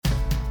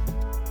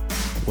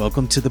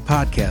Welcome to the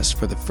podcast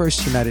for the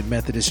First United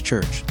Methodist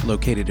Church,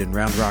 located in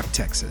Round Rock,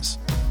 Texas.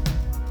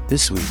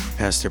 This week,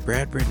 Pastor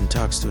Brittain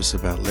talks to us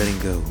about letting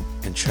go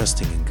and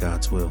trusting in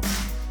God's will.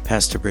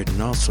 Pastor Brittain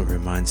also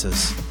reminds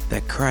us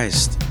that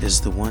Christ is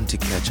the one to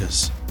catch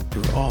us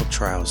through all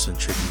trials and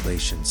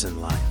tribulations in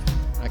life.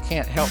 I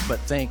can't help but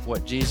think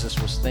what Jesus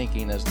was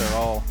thinking as they're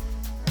all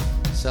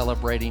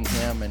celebrating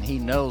him, and he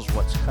knows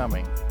what's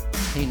coming.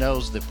 He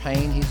knows the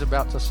pain he's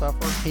about to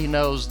suffer. He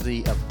knows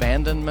the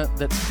abandonment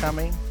that's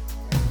coming,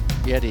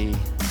 yet he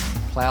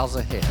plows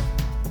ahead.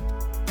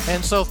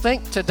 And so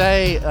think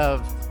today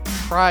of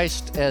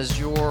Christ as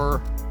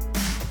your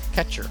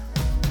catcher.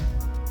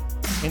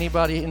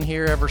 Anybody in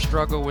here ever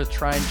struggle with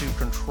trying to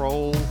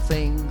control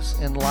things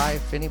in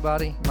life?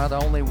 Anybody? Am I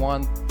the only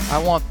one? I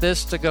want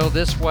this to go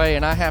this way,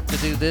 and I have to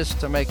do this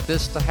to make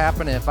this to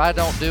happen. And if I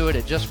don't do it,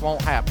 it just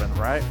won't happen,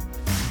 right?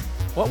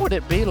 What would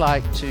it be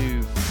like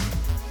to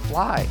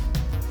fly?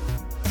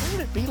 What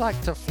would it be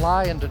like to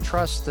fly and to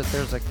trust that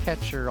there's a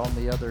catcher on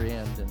the other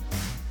end?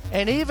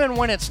 And even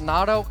when it's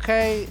not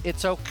okay,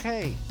 it's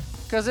okay.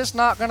 Because it's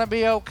not going to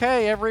be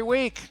okay every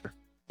week.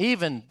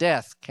 Even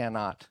death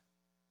cannot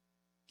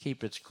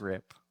keep its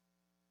grip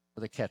for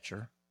the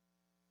catcher.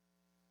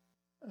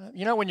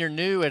 When you're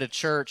new at a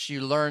church, you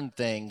learn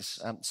things.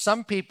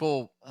 Some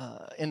people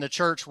in the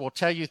church will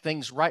tell you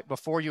things right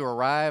before you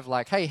arrive,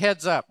 like, hey,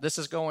 heads up, this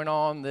is going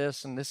on,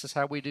 this, and this is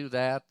how we do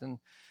that, and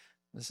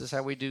this is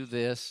how we do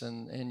this,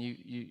 and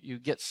you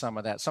get some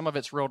of that. Some of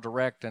it's real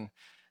direct and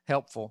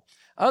helpful.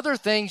 Other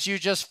things you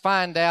just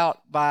find out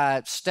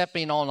by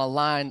stepping on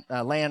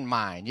a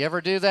landmine. You ever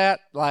do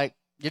that? Like,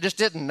 you just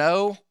didn't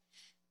know?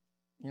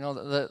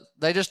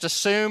 They just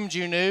assumed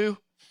you knew.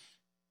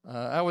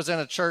 I was in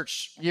a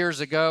church years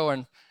ago,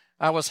 and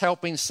I was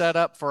helping set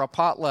up for a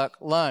potluck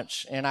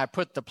lunch, and I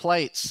put the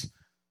plates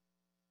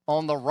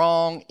on the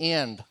wrong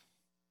end.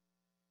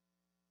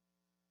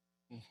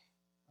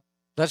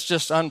 That's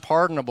just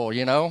unpardonable,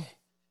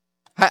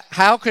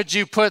 How could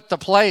you put the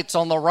plates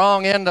on the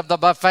wrong end of the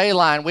buffet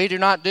line? We do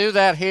not do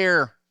that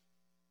here.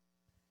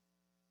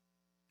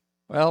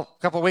 Well,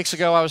 a couple of weeks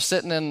ago, I was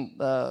sitting in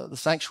the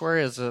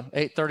sanctuary as a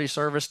 8:30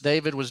 service.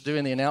 David was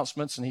doing the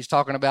announcements, and he's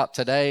talking about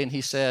today, and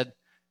he said,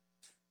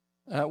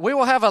 we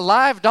will have a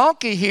live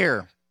donkey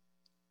here.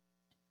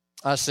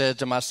 I said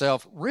to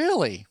myself,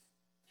 really?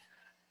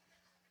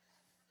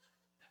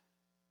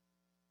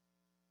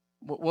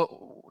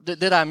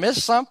 Did I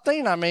miss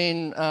something? I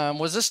mean,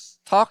 was this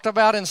talked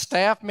about in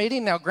staff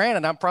meeting? Now,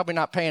 granted, I'm probably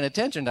not paying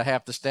attention to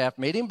half the staff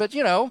meeting, but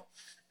And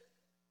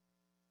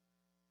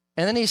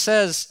then he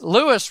says,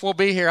 Lewis will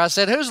be here. I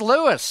said, who's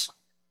Lewis?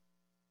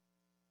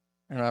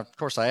 And of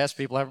course, I asked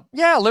people,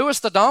 yeah, Lewis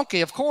the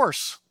donkey, of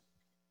course.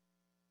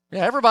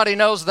 Yeah, everybody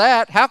knows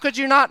that. How could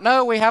you not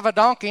know we have a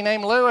donkey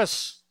named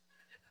Lewis?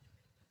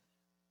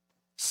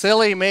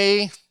 Silly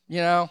me,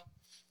 And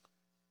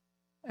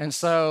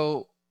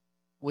so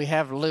we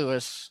have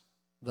Lewis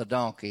the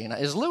donkey. And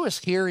is Lewis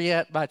here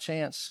yet by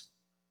chance?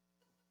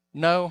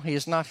 No, he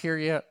is not here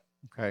yet.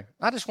 Okay.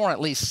 I just want to at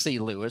least see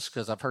Lewis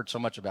because I've heard so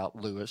much about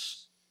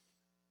Lewis.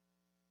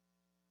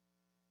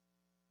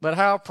 But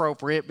how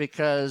appropriate,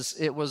 because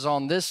it was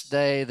on this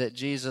day that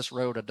Jesus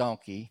rode a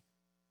donkey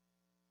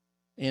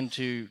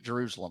into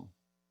Jerusalem.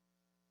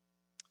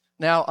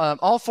 Now,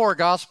 all four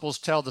Gospels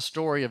tell the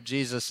story of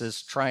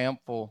Jesus'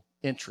 triumphal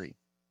entry.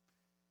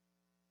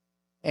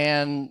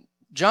 And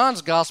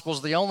John's Gospel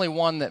is the only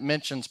one that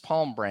mentions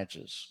palm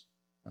branches.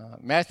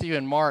 Matthew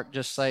and Mark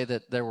just say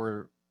that there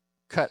were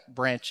cut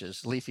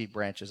branches, leafy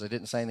branches. They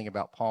didn't say anything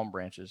about palm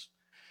branches.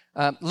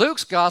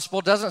 Luke's Gospel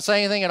doesn't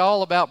say anything at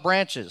all about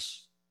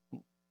branches,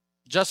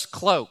 just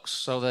cloaks.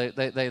 So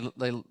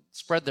they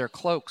spread their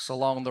cloaks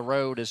along the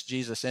road as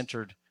Jesus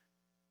entered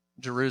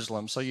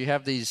Jerusalem. So you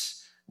have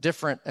these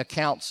different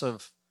accounts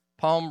of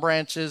palm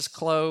branches,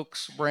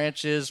 cloaks,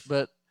 branches,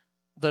 but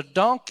the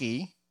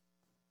donkey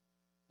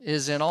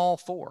is in all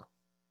four.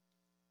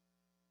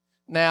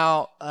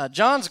 Now,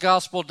 John's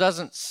Gospel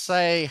doesn't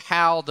say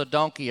how the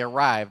donkey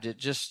arrived. It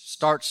just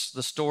starts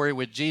the story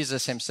with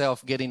Jesus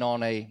himself getting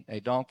on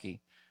a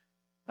donkey.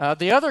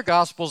 The other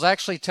Gospels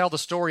actually tell the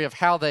story of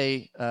how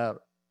they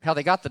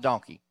got the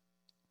donkey.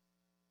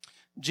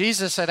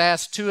 Jesus had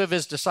asked two of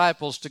his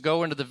disciples to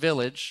go into the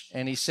village,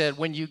 and he said,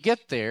 when you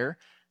get there,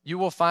 you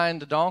will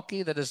find a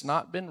donkey that has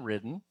not been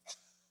ridden,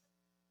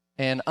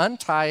 and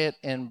untie it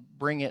and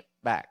bring it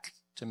back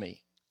to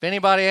me. If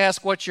anybody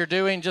asks what you're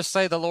doing, just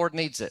say the Lord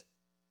needs it.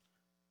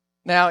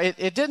 Now,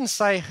 it didn't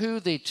say who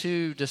the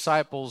two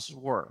disciples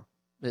were.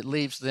 It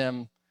leaves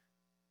them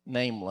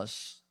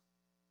nameless,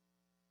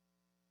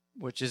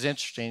 which is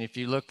interesting. If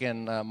you look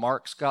in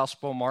Mark's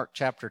Gospel, Mark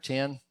chapter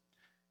 10,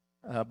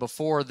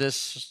 before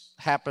this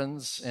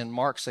happens in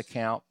Mark's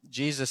account,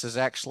 Jesus is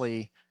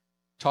actually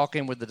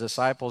talking with the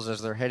disciples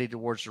as they're heading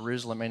towards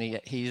Jerusalem, and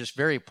he just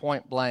very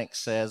point blank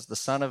says, the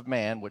Son of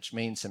Man, which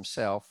means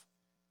himself,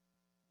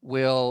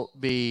 will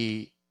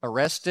be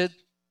arrested,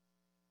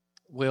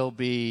 will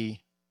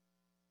be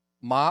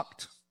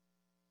mocked,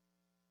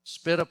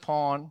 spit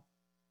upon,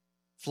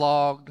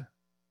 flogged,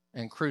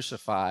 and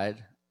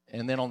crucified,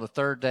 and then on the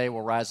third day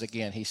will rise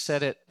again. He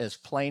said it as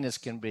plain as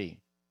can be.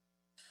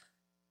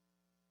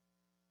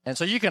 And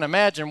so you can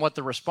imagine what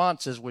the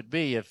responses would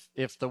be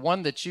if the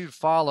one that you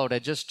followed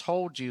had just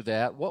told you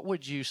that. What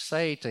would you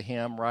say to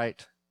him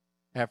right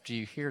after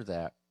you hear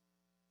that?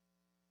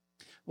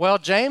 Well,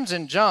 James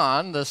and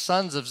John, the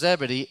sons of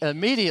Zebedee,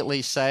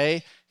 immediately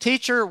say,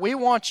 "Teacher, we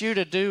want you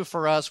to do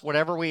for us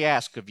whatever we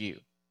ask of you."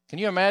 Can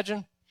you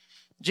imagine?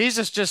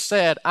 Jesus just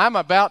said, "I'm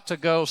about to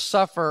go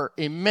suffer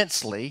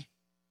immensely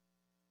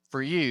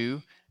for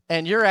you,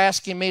 and you're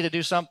asking me to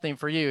do something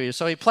for you."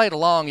 So he played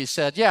along. He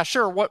said, "Yeah,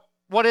 sure,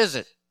 what is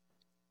it?"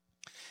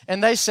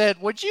 And they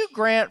said, "Would you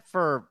grant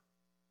for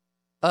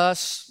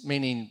us,"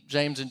 meaning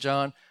James and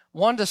John,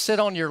 "one to sit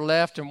on your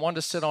left and one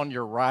to sit on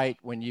your right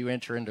when you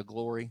enter into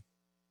glory?"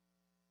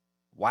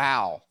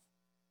 Wow.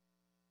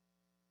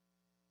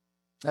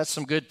 That's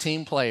some good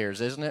team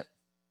players, isn't it?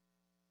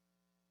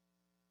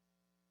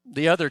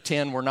 The other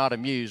 10 were not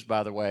amused,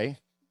 by the way,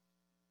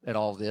 at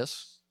all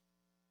this.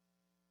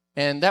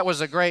 And that was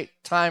a great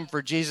time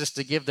for Jesus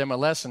to give them a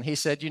lesson. He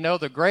said,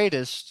 the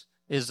greatest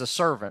is the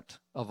servant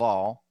of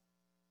all.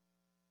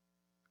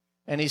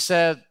 And he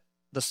said,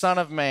 the Son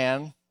of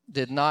Man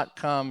did not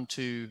come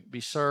to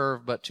be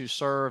served, but to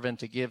serve and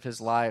to give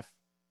his life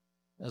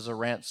as a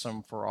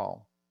ransom for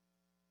all.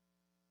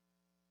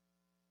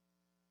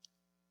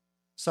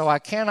 So I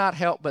cannot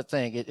help but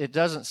think, it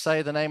doesn't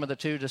say the name of the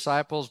 2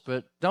 disciples,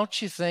 but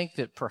don't you think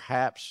that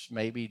perhaps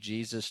maybe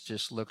Jesus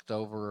just looked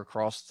over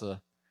across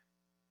the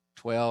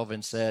 12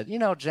 and said,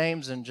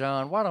 James and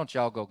John, why don't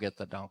y'all go get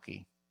the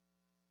donkey?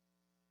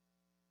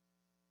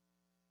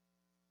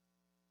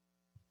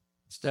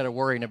 Instead of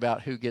worrying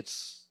about who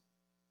gets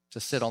to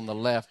sit on the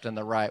left and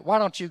the right, why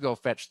don't you go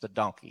fetch the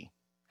donkey?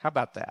 How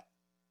about that?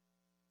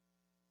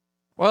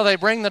 Well, they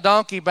bring the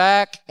donkey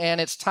back, and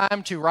it's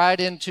time to ride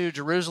into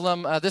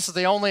Jerusalem. This is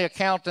the only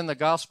account in the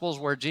Gospels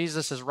where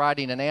Jesus is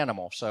riding an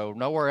animal. So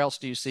nowhere else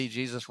do you see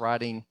Jesus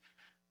riding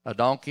a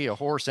donkey, a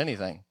horse,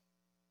 anything.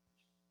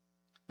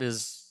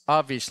 Is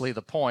obviously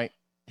the point.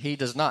 He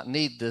does not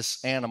need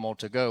this animal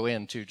to go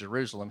into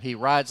Jerusalem. He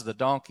rides the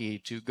donkey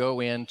to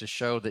go in to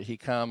show that he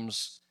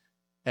comes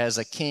as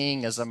a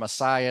king, as a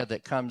Messiah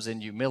that comes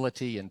in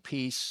humility and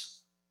peace.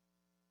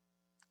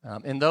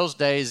 In those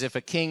days, if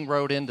a king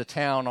rode into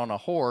town on a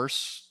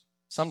horse,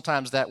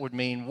 sometimes that would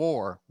mean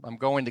war. I'm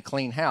going to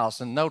clean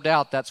house. And no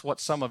doubt that's what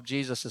some of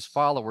Jesus'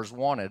 followers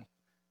wanted.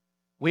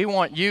 We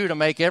want you to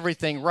make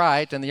everything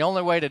right, and the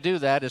only way to do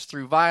that is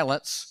through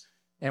violence,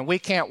 and we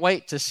can't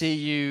wait to see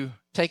you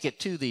take it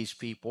to these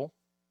people.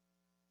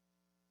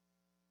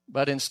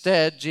 But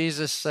instead,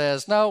 Jesus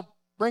says, no,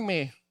 bring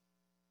me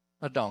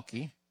a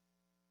donkey.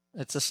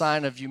 It's a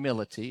sign of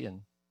humility.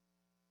 And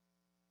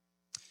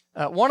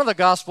one of the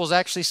Gospels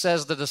actually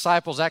says the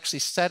disciples actually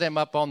set him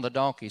up on the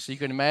donkey. So you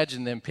can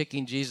imagine them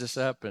picking Jesus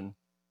up. And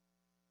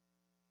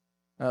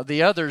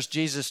the others,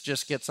 Jesus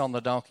just gets on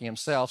the donkey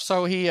himself.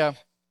 So he's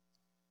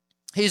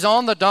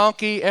on the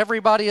donkey.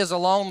 Everybody is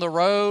along the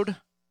road.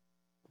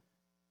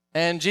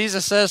 And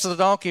Jesus says to the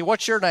donkey,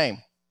 "What's your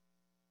name?"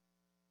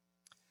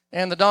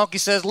 And the donkey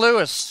says,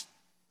 "Lewis."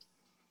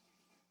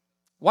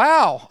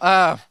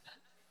 Wow.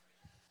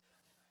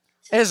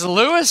 Is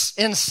Lewis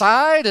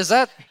inside?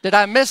 Did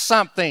I miss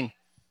something?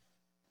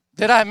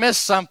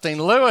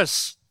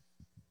 Lewis.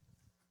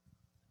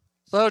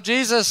 So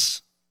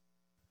Jesus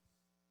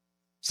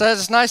says,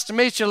 "It's nice to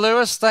meet you,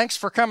 Lewis. Thanks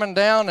for coming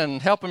down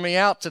and helping me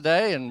out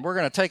today. And we're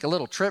going to take a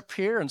little trip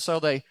here." And so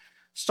they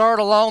start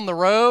along the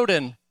road,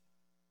 and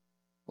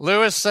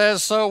Lewis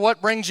says, "So what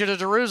brings you to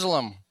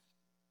Jerusalem?"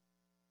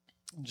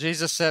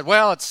 Jesus said,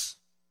 "Well, it's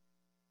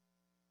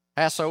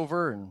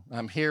Passover, and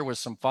I'm here with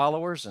some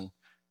followers." And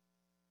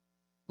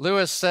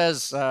Lewis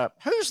says,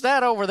 "Who's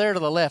that over there to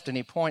the left?" And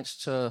he points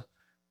to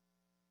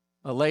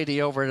a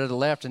lady over to the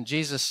left. And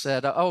Jesus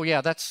said, "Oh,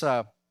 yeah, that's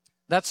a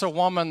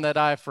woman that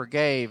I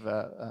forgave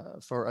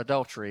for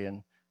adultery.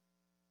 And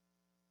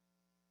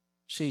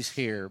she's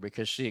here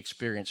because she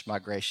experienced my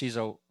grace. She's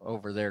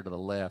over there to the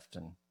left."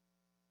 And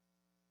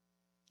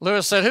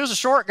Lewis said, "Who's the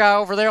short guy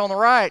over there on the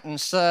right?" And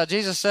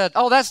Jesus said,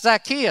 "Oh, that's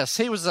Zacchaeus.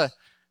 He was a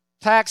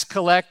tax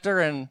collector,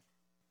 and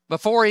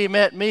before he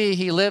met me,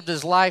 he lived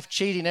his life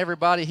cheating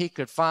everybody he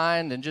could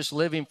find and just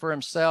living for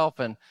himself.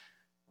 And,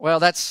 well,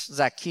 that's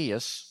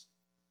Zacchaeus."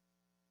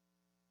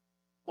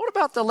 "What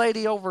about the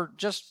lady over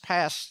just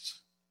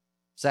past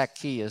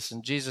Zacchaeus?"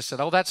 And Jesus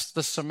said, "Oh, that's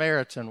the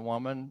Samaritan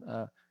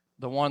woman,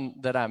 the one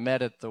that I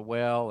met at the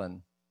well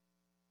and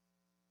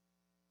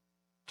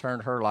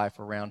turned her life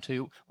around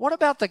too." "What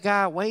about the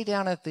guy way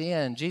down at the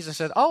end?" Jesus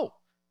said, "Oh,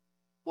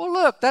 well,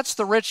 look, that's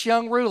the rich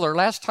young ruler.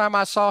 Last time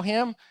I saw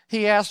him,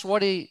 he asked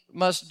what he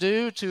must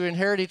do to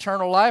inherit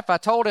eternal life. I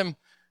told him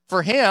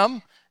for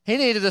him, he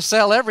needed to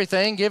sell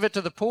everything, give it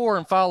to the poor,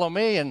 and follow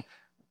me. And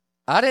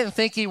I didn't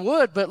think he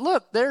would, but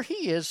look, there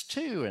he is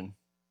too." And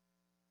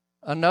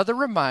another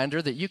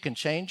reminder that you can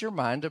change your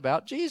mind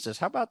about Jesus.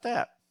 How about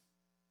that?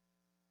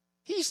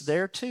 He's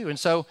there too. And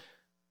so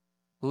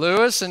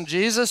Lewis and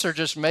Jesus are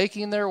just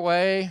making their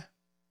way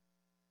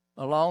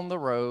along the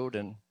road,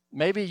 and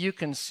maybe you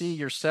can see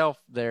yourself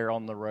there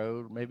on the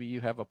road. Maybe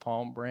you have a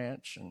palm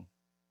branch and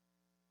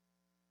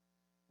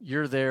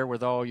you're there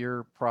with all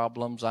your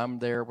problems. I'm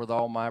there with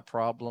all my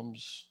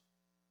problems.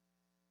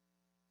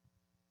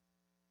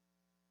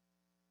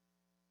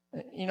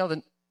 You know,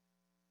 the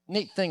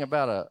neat thing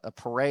about a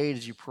parade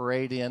is you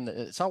parade in,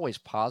 it's always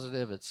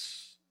positive,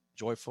 it's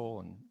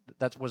joyful, and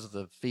that was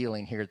the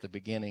feeling here at the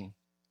beginning.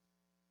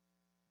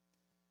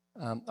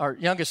 Our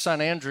youngest son,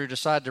 Andrew,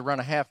 decided to run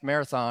a half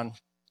marathon.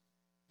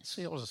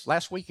 See, it was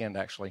last weekend,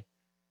 actually.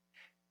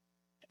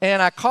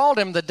 And I called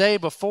him the day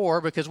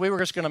before because we were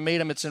just going to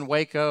meet him. It's in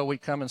Waco.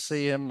 We'd come and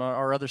see him.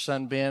 Our other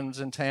son, Ben's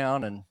in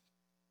town. And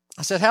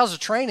I said, how's the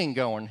training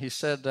going? He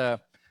said,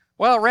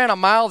 well, I ran a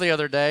mile the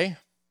other day.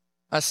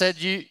 I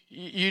said,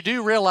 you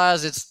do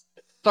realize it's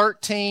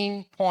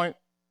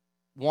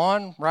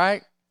 13.1,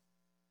 right?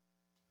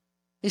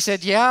 He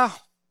said, yeah.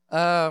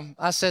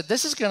 I said,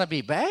 this is going to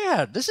be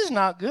bad. This is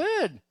not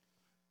good.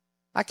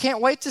 I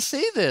can't wait to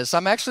see this.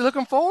 I'm actually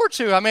looking forward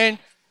to.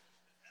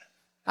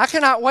 I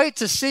cannot wait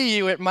to see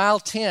you at mile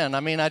 10.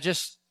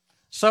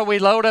 So we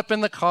load up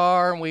in the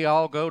car and we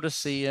all go to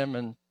see him.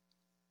 And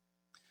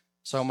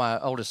so my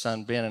oldest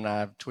son, Ben, and I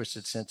have a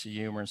twisted sense of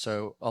humor. And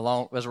so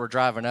as we're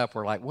driving up,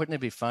 we're like, wouldn't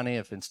it be funny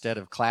if instead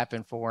of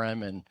clapping for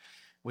him and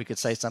we could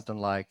say something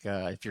like,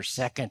 if you're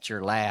second,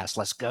 you're last.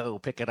 Let's go,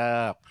 pick it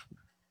up.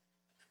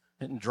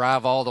 And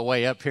drive all the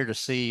way up here to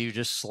see you,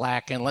 just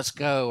slacking. Let's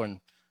go.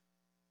 And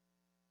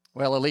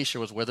well, Alicia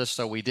was with us,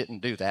 so we didn't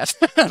do that.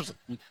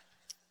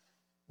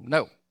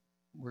 No,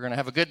 we're going to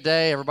have a good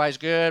day. Everybody's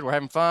good. We're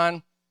having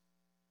fun.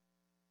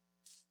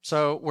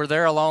 So we're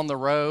there along the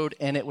road,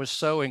 and it was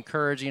so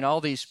encouraging. All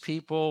these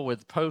people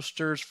with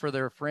posters for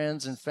their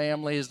friends and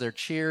families, they're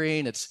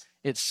cheering.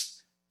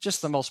 It's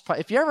just the most.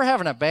 If you're ever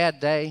having a bad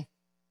day,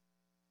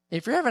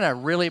 if you're having a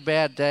really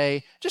bad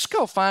day, just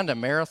go find a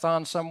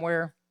marathon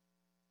somewhere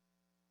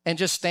and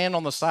just stand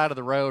on the side of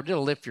the road.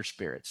 It'll lift your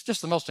spirits.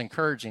 Just the most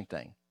encouraging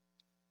thing.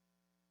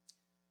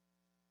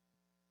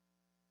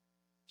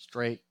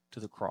 Straight to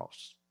the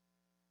cross.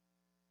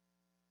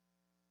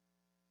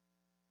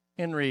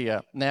 Henry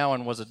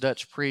Nouwen was a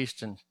Dutch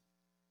priest, and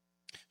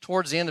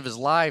towards the end of his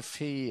life,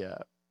 he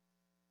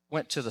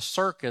went to the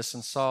circus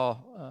and saw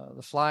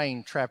the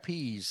flying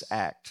trapeze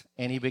act,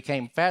 and he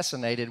became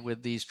fascinated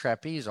with these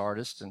trapeze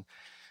artists and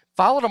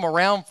followed them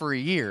around for a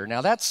year.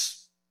 Now,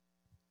 that's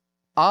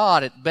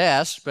odd at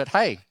best, but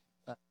hey,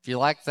 if you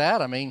like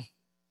that,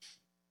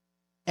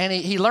 and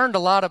he learned a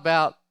lot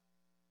about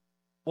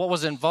what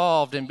was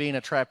involved in being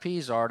a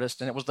trapeze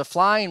artist, and it was the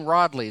Flying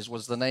Rodleys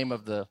was the name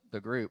of the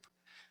group.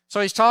 So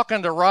he's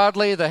talking to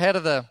Rodley, the head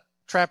of the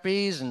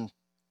trapeze, and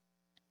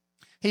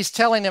he's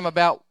telling him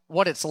about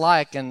what it's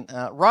like. And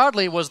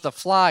Rodley was the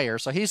flyer,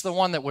 so he's the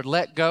one that would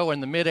let go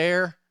in the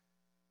midair,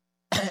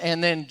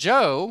 and then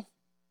Joe,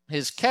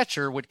 his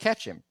catcher, would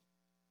catch him.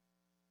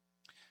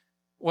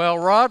 Well,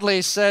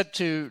 Rodley said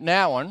to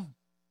Nouwen,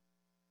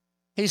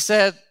 he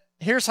said,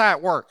 here's how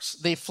it works.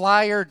 The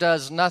flyer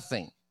does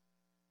nothing.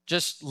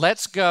 Just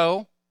lets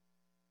go,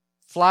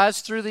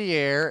 flies through the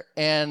air,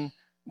 and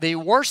the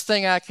worst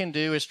thing I can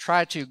do is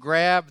try to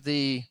grab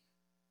the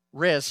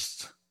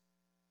wrist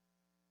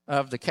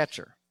of the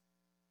catcher.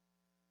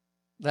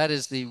 That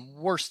is the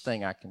worst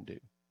thing I can do.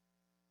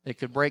 It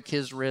could break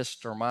his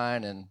wrist or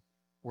mine, and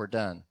we're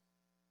done.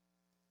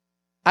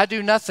 I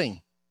do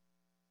nothing.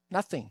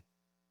 Nothing.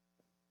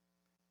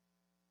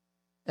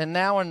 And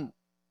Nouwen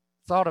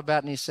thought about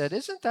it, and he said,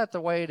 isn't that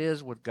the way it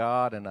is with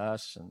God and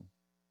us?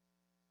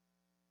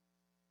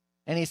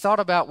 And he thought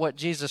about what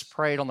Jesus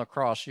prayed on the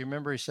cross. You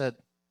remember he said,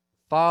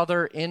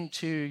 Father,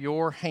 into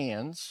your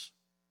hands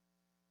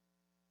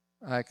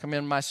I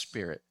commend my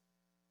spirit.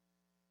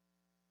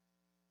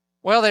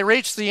 Well, they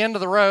reached the end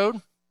of the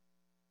road.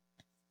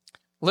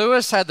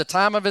 Lewis had the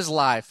time of his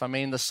life.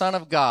 The Son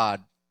of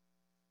God.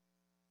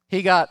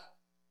 He got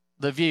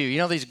the view. You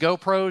know these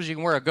GoPros? You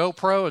can wear a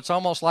GoPro. It's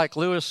almost like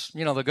Lewis,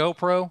 the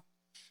GoPro.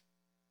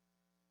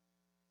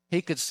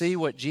 He could see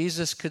what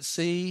Jesus could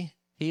see,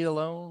 he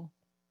alone.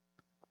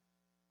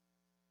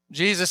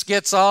 Jesus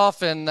gets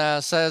off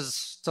and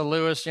says to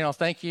Lewis,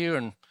 thank you,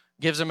 and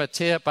gives him a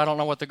tip. I don't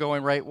know what the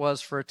going rate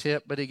was for a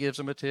tip, but he gives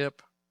him a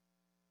tip.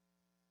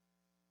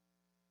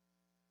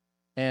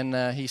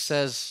 And he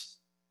says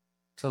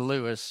to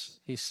Lewis,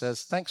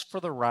 thanks for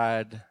the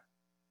ride,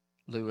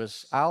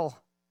 Lewis.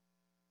 I'll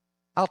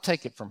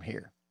take it from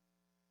here.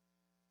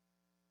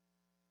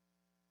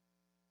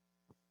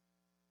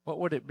 What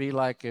would it be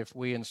like if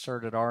we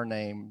inserted our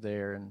name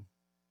there, and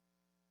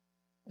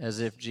as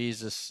if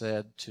Jesus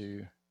said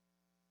to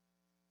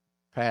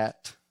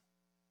Pat,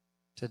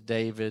 to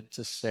David,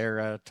 to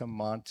Sarah, to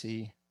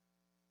Monty,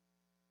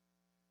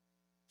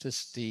 to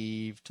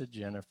Steve, to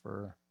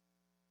Jennifer,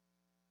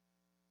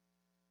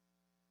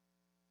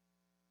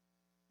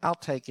 I'll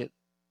take it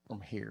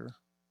from here.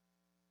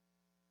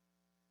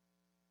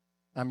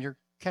 I'm your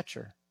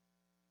catcher.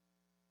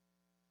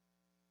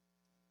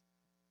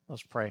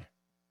 Let's pray.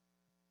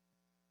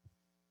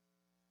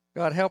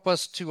 God, help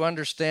us to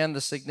understand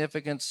the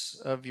significance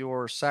of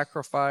your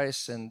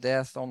sacrifice and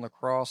death on the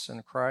cross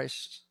in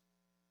Christ.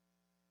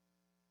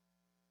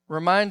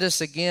 Remind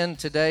us again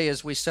today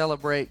as we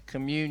celebrate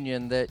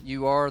communion that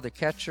you are the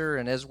catcher,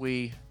 and as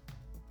we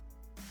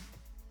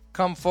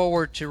come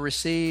forward to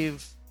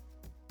receive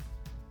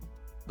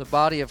the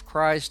body of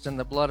Christ and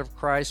the blood of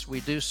Christ,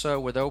 we do so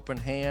with open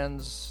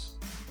hands,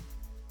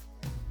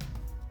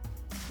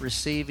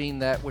 receiving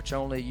that which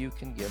only you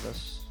can give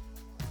us.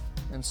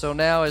 And so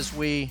now as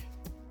we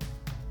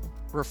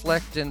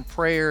reflect in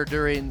prayer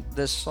during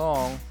this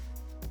song,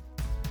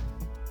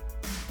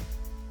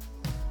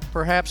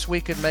 perhaps we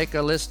could make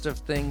a list of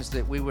things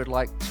that we would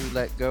like to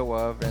let go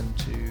of and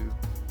to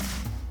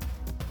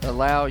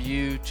allow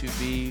you to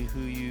be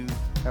who you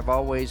have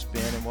always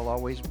been and will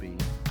always be,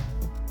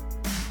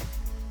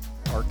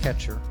 our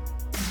catcher.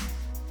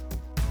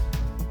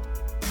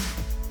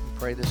 We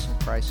pray this in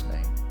Christ's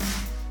name.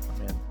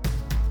 Amen.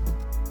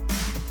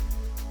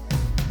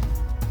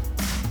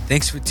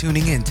 Thanks for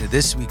tuning in to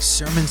this week's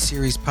Sermon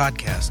Series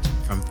podcast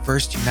from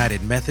First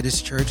United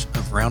Methodist Church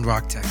of Round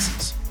Rock,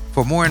 Texas.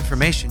 For more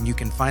information, you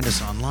can find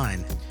us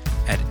online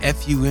at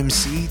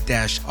fumc-rr.org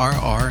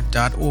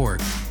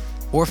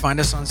or find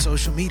us on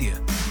social media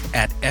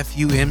at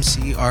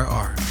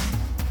FUMCRR.